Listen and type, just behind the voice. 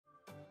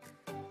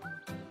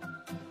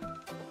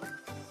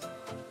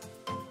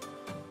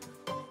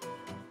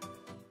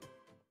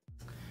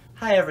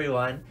Hi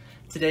everyone!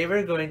 Today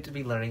we're going to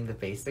be learning the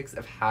basics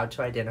of how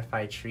to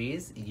identify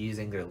trees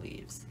using their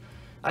leaves.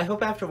 I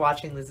hope after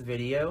watching this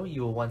video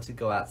you will want to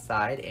go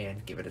outside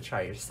and give it a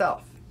try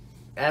yourself.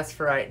 As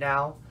for right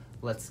now,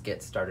 let's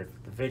get started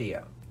with the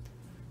video.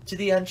 To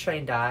the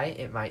untrained eye,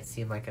 it might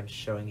seem like I'm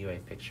showing you a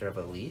picture of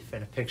a leaf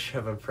and a picture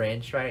of a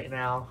branch right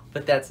now,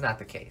 but that's not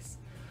the case.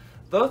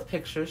 Both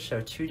pictures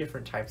show two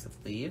different types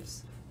of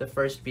leaves, the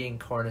first being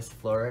Cornus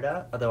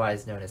florida,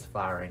 otherwise known as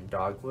flowering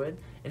dogwood,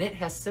 and it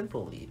has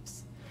simple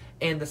leaves.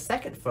 And the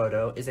second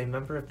photo is a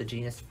member of the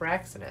genus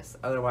Fraxinus,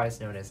 otherwise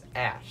known as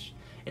ash,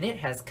 and it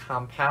has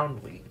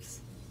compound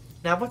leaves.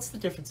 Now what's the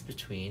difference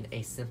between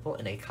a simple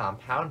and a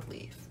compound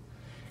leaf?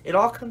 It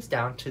all comes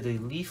down to the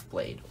leaf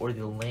blade, or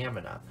the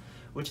lamina,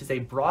 which is a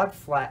broad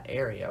flat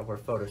area where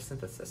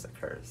photosynthesis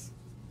occurs.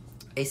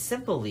 A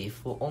simple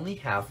leaf will only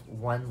have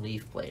one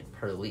leaf blade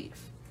per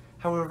leaf.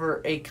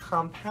 However, a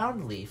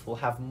compound leaf will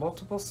have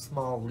multiple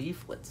small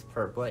leaflets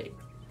per blade.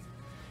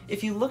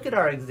 If you look at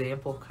our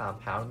example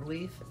compound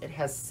leaf, it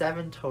has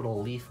 7 total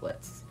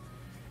leaflets.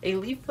 A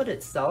leaflet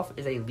itself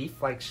is a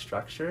leaf-like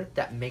structure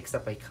that makes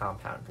up a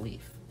compound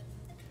leaf.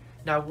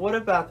 Now what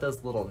about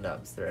those little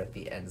nubs that are at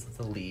the ends of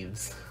the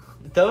leaves?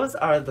 Those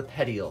are the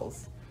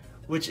petioles,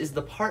 which is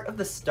the part of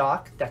the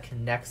stalk that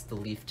connects the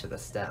leaf to the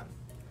stem.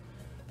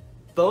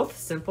 Both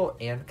simple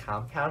and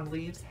compound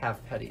leaves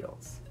have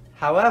petioles.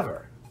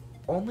 However,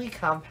 only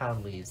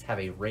compound leaves have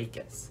a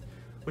rachis,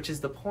 which is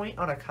the point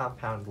on a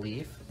compound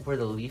leaf where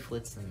the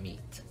leaflets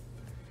meet.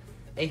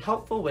 A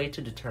helpful way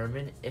to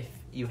determine if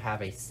you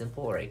have a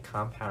simple or a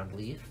compound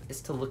leaf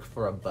is to look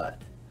for a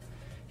bud.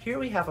 Here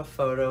we have a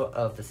photo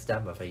of the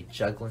stem of a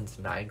Juglans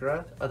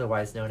nigra,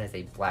 otherwise known as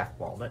a black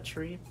walnut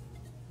tree.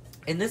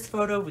 In this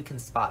photo we can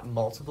spot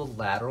multiple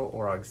lateral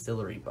or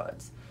axillary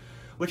buds,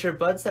 which are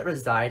buds that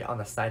reside on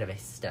the side of a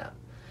stem.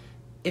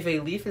 If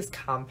a leaf is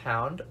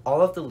compound, all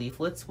of the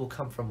leaflets will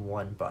come from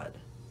one bud.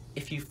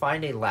 If you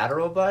find a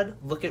lateral bud,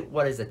 look at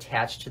what is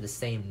attached to the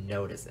same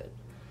node as it.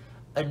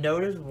 A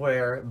node is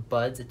where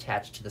buds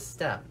attach to the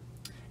stem,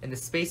 and the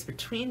space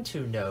between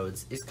two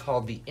nodes is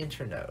called the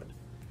internode.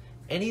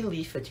 Any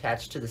leaf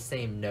attached to the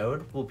same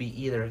node will be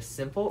either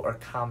simple or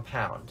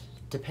compound,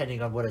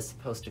 depending on what is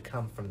supposed to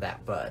come from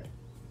that bud.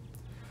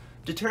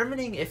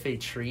 Determining if a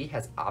tree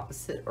has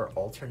opposite or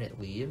alternate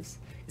leaves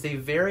is a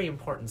very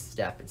important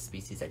step in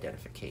species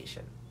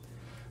identification.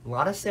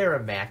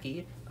 Lonicera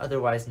mackie,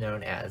 otherwise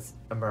known as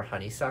a myrrh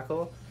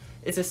honeysuckle,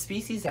 is a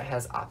species that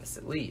has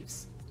opposite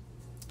leaves.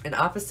 An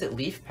opposite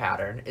leaf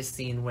pattern is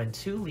seen when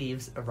two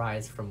leaves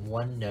arise from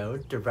one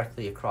node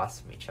directly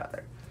across from each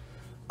other.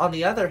 On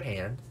the other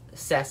hand,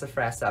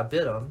 Sassafras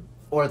albidum,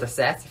 or the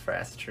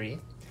sassafras tree,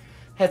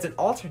 has an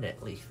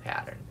alternate leaf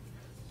pattern.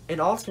 An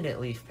alternate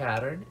leaf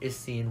pattern is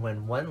seen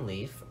when one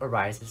leaf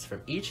arises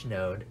from each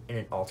node in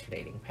an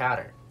alternating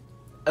pattern.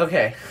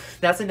 Okay,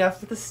 that's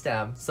enough with the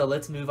stem, so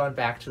let's move on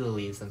back to the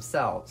leaves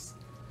themselves.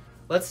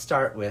 Let's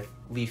start with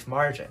leaf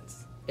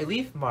margins. A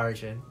leaf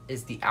margin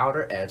is the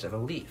outer edge of a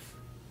leaf.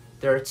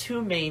 There are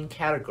two main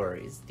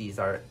categories. These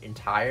are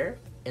entire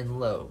and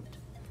lobed.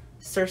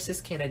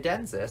 Cercis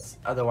canadensis,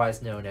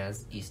 otherwise known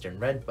as eastern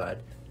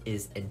redbud,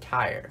 is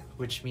entire,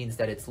 which means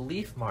that its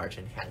leaf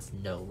margin has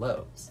no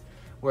lobes.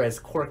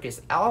 Whereas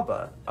Quercus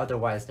alba,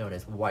 otherwise known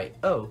as white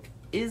oak,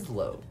 is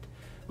lobed,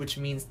 which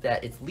means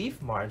that its leaf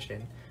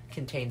margin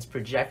contains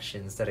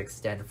projections that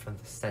extend from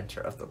the center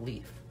of the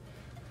leaf.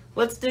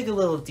 Let's dig a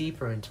little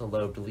deeper into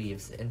lobed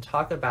leaves and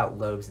talk about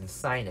lobes and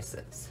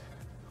sinuses.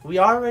 We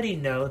already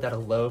know that a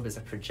lobe is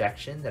a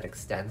projection that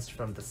extends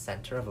from the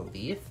center of a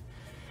leaf,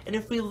 and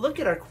if we look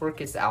at our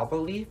Quercus alba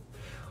leaf,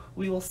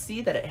 we will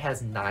see that it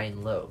has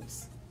 9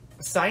 lobes.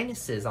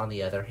 Sinuses, on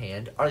the other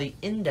hand, are the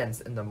indents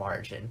in the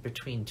margin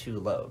between two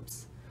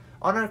lobes.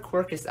 On our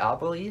Quercus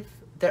alba leaf,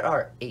 there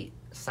are 8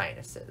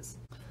 sinuses.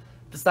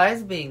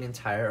 Besides being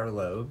entire or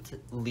lobed,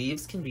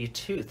 leaves can be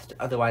toothed,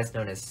 otherwise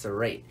known as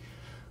serrate,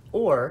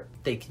 or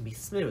they can be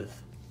smooth.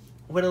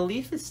 When a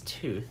leaf is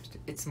toothed,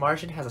 its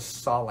margin has a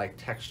saw-like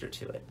texture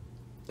to it.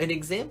 An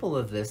example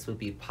of this would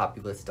be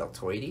Populus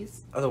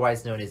deltoides,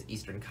 otherwise known as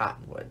eastern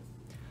cottonwood.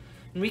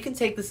 And we can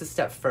take this a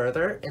step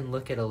further and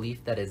look at a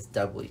leaf that is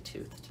doubly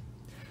toothed.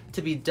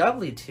 To be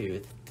doubly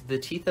toothed, the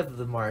teeth of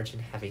the margin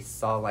have a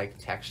saw-like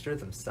texture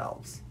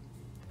themselves.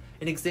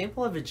 An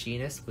example of a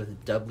genus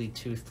with doubly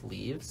toothed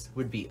leaves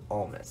would be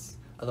Ulmus,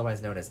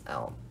 otherwise known as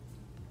elm.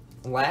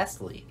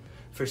 Lastly,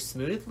 for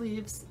smooth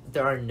leaves,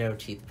 there are no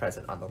teeth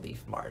present on the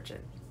leaf margin.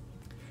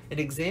 An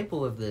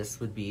example of this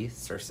would be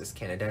Cercis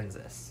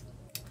canadensis.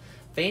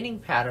 Veining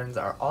patterns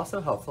are also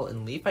helpful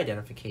in leaf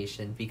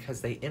identification because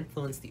they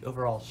influence the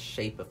overall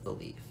shape of the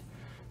leaf.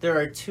 There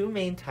are 2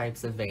 main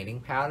types of veining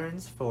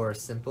patterns for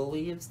simple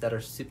leaves that are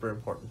super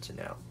important to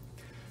know.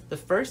 The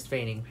first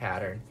veining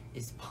pattern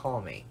is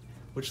palmate,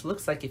 which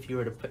looks like if you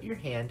were to put your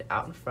hand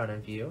out in front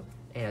of you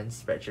and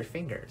spread your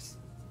fingers.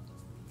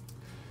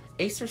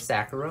 Acer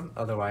saccharum,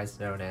 otherwise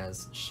known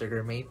as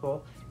sugar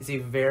maple, is a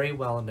very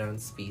well-known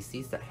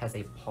species that has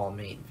a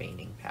palmate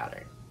veining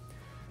pattern.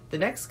 The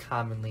next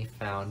commonly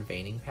found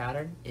veining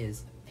pattern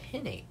is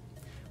pinnate,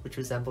 which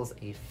resembles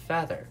a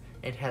feather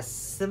and has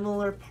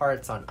similar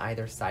parts on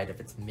either side of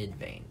its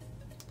midvein.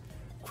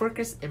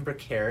 Quercus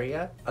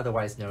imbricaria,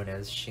 otherwise known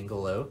as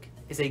shingle oak,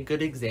 is a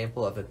good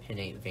example of a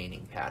pinnate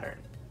veining pattern.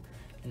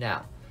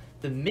 Now,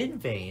 the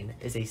midvein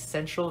is a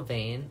central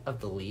vein of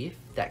the leaf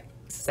that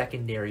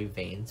secondary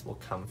veins will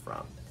come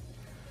from.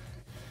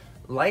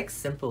 Like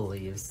simple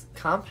leaves,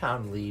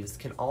 compound leaves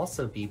can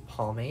also be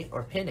palmate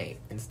or pinnate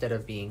instead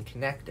of being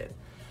connected.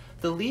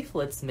 The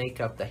leaflets make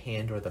up the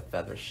hand or the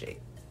feather shape.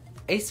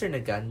 Acer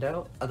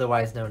negundo,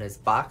 otherwise known as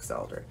box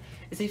elder,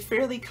 is a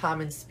fairly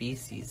common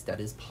species that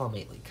is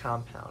palmately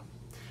compound,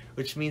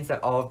 which means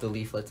that all of the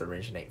leaflets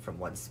originate from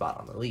one spot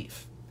on the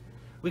leaf.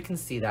 We can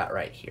see that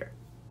right here.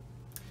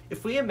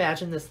 If we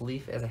imagine this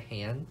leaf as a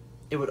hand,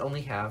 it would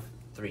only have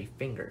 3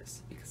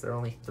 fingers, because there are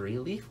only 3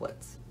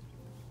 leaflets.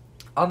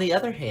 On the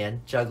other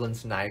hand,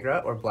 Juglans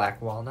nigra, or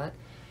black walnut,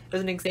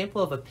 is an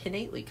example of a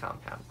pinnately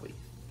compound leaf.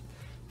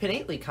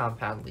 Pinnately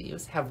compound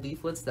leaves have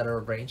leaflets that are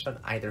arranged on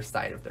either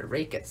side of their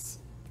rachis.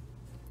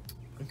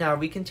 Now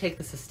we can take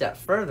this a step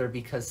further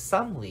because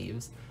some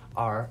leaves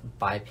are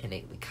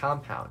bipinnately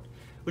compound,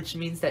 which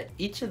means that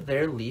each of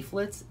their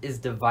leaflets is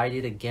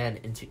divided again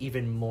into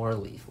even more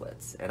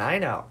leaflets. And I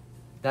know,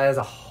 that is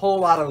a whole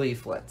lot of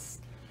leaflets.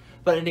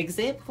 But an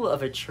example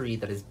of a tree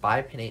that is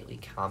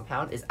bipinnately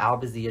compound is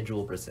Albizia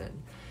julbresin,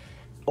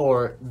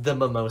 or the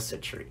mimosa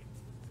tree.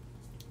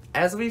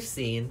 As we've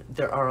seen,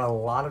 there are a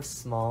lot of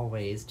small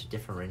ways to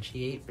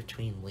differentiate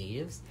between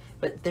leaves,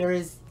 but there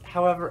is,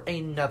 however,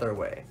 another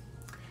way.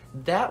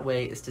 That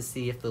way is to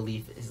see if the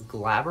leaf is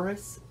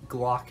glabrous,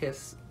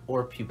 glaucous,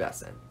 or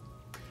pubescent.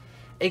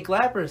 A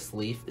glabrous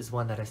leaf is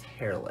one that is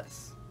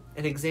hairless.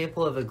 An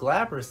example of a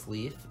glabrous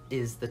leaf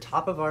is the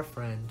top of our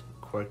friend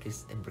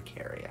Quercus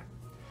imbricaria.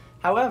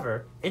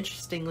 However,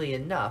 interestingly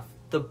enough,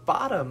 the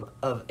bottom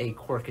of a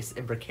Quercus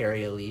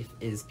imbricaria leaf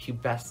is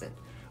pubescent,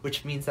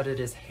 which means that it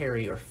is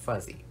hairy or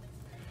fuzzy.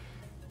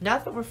 Now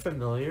that we're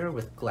familiar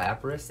with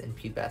glabrous and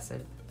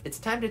pubescent, it's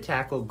time to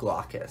tackle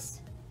glaucous.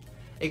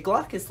 A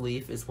glaucous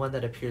leaf is one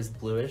that appears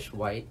bluish,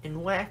 white,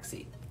 and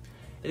waxy.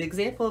 An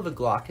example of a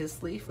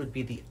glaucous leaf would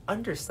be the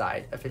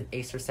underside of an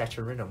Acer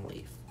saturinum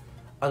leaf,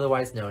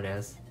 otherwise known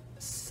as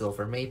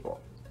silver maple.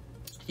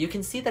 You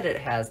can see that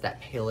it has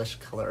that palish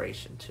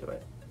coloration to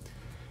it.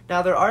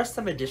 Now there are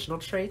some additional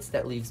traits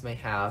that leaves may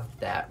have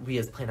that we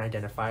as plant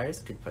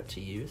identifiers could put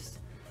to use.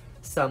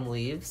 Some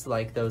leaves,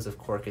 like those of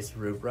Quercus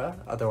rubra,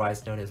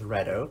 otherwise known as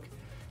red oak,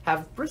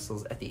 have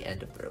bristles at the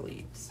end of their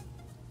leaves.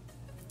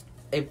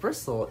 A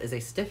bristle is a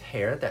stiff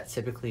hair that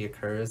typically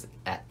occurs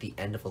at the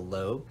end of a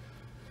lobe.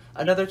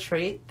 Another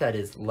trait that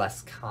is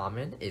less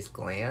common is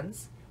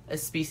glands. A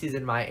species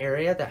in my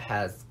area that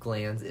has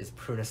glands is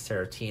Prunus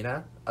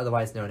serotina,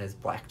 otherwise known as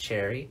black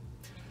cherry.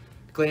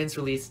 Glands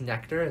release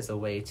nectar as a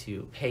way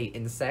to pay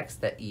insects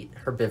that eat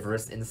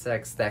herbivorous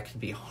insects that can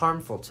be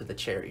harmful to the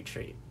cherry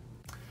tree.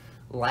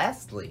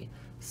 Lastly,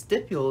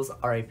 stipules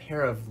are a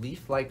pair of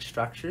leaf-like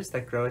structures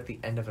that grow at the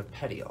end of a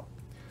petiole.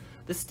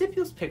 The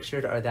stipules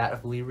pictured are that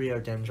of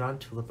Liriodendron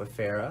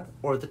tulipifera,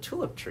 or the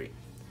tulip tree.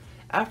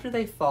 After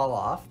they fall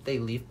off, they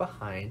leave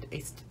behind a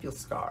stipule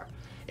scar,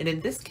 and in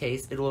this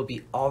case, it will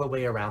be all the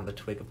way around the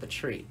twig of the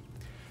tree.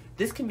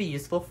 This can be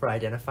useful for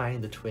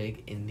identifying the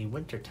twig in the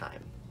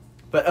wintertime.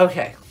 But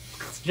okay,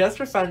 just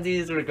for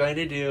funsies, we're going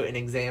to do an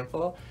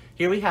example.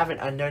 Here we have an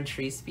unknown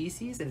tree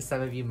species, and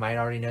some of you might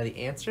already know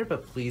the answer,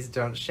 but please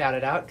don't shout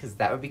it out because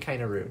that would be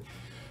kind of rude.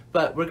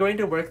 But we're going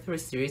to work through a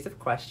series of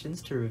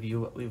questions to review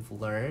what we've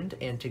learned,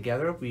 and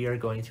together we are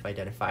going to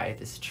identify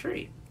this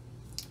tree.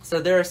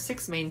 So there are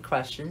 6 main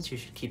questions you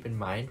should keep in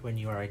mind when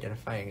you are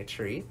identifying a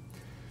tree.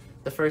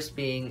 The first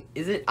being,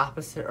 is it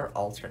opposite or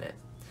alternate?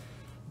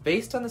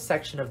 Based on the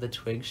section of the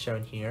twig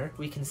shown here,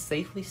 we can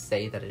safely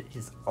say that it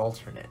is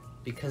alternate,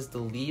 because the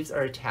leaves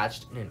are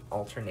attached in an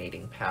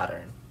alternating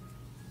pattern.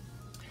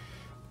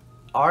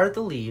 Are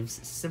the leaves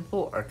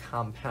simple or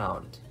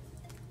compound?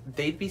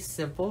 They'd be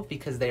simple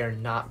because they are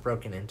not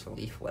broken into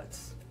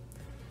leaflets.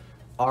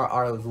 Are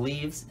our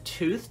leaves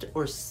toothed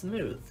or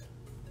smooth?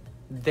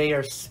 They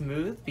are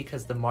smooth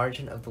because the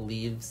margin of the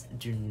leaves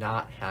do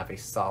not have a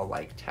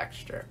saw-like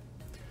texture.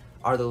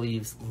 Are the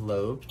leaves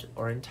lobed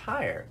or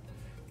entire?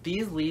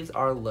 These leaves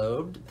are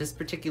lobed. This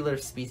particular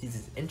species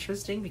is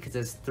interesting because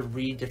there's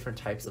 3 different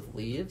types of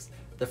leaves.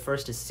 The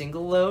first is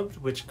single-lobed,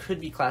 which could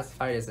be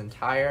classified as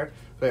entire,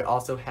 but it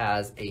also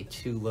has a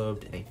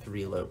 2-lobed and a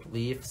 3-lobed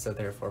leaf, so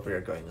therefore we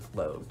are going with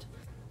lobed.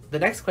 The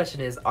next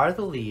question is, are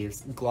the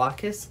leaves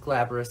glaucous,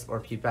 glabrous, or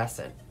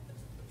pubescent?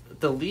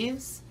 The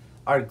leaves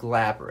are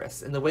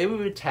glabrous, and the way we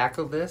would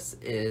tackle this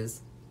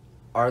is,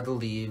 are the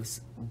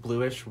leaves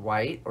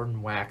bluish-white or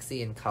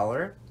waxy in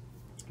color?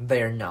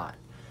 They are not.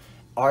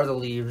 Are the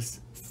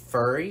leaves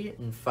furry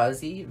and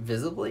fuzzy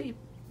visibly?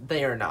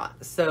 They are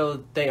not.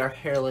 So they are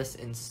hairless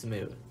and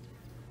smooth.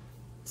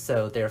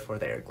 So therefore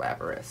they are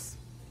glabrous.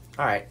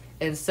 Alright,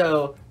 and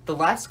so the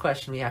last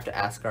question we have to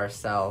ask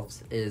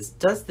ourselves is,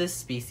 does this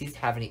species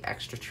have any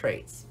extra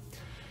traits?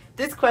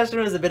 This question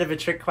was a bit of a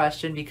trick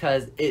question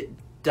because it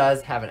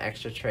does have an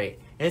extra trait,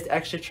 and its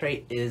extra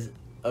trait is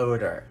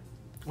odor.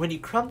 When you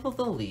crumple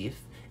the leaf,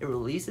 it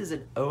releases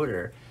an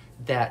odor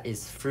that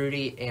is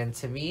fruity and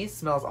to me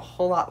smells a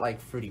whole lot like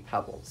Fruity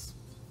Pebbles.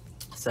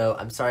 So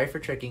I'm sorry for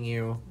tricking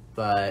you,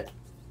 but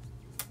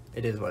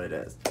it is what it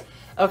is.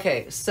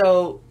 Okay,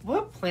 so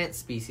what plant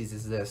species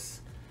is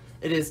this?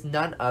 It is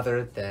none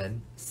other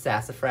than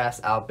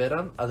Sassafras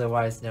albidum,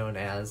 otherwise known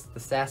as the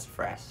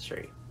sassafras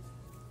tree.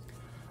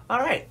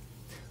 Alright,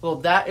 well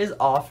that is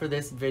all for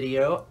this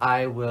video.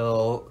 I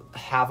will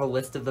have a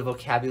list of the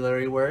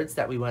vocabulary words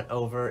that we went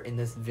over in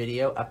this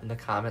video up in the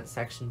comment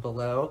section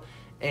below.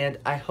 And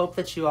I hope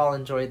that you all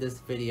enjoyed this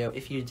video.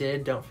 If you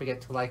did, don't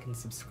forget to like and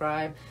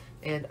subscribe.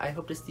 And I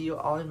hope to see you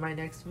all in my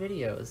next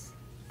videos.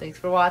 Thanks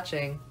for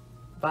watching.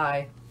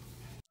 Bye.